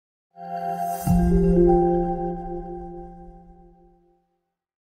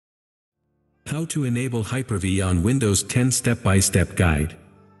How to enable Hyper-V on Windows 10 step-by-step guide.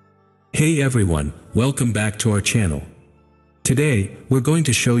 Hey everyone, welcome back to our channel. Today, we're going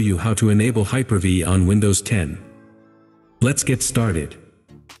to show you how to enable Hyper-V on Windows 10. Let's get started.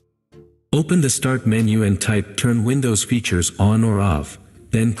 Open the Start menu and type Turn Windows Features on or off,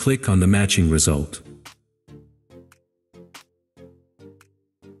 then click on the matching result.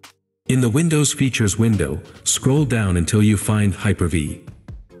 In the Windows Features window, scroll down until you find Hyper-V.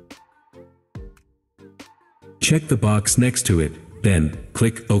 Check the box next to it, then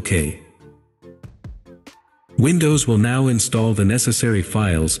click OK. Windows will now install the necessary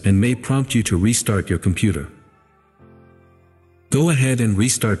files and may prompt you to restart your computer. Go ahead and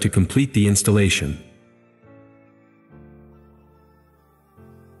restart to complete the installation.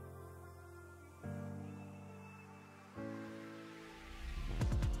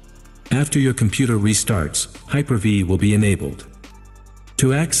 After your computer restarts, Hyper-V will be enabled.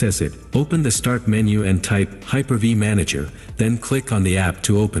 To access it, open the Start menu and type Hyper-V Manager, then click on the app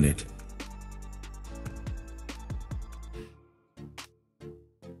to open it.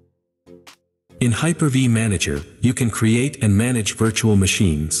 In Hyper-V Manager, you can create and manage virtual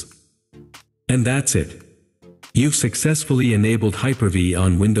machines. And that's it. You've successfully enabled Hyper-V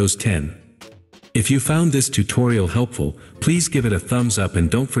on Windows 10. If you found this tutorial helpful, please give it a thumbs up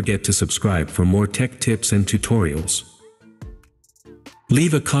and don't forget to subscribe for more tech tips and tutorials.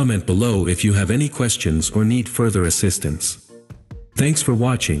 Leave a comment below if you have any questions or need further assistance. Thanks for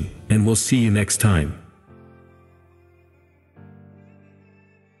watching, and we'll see you next time.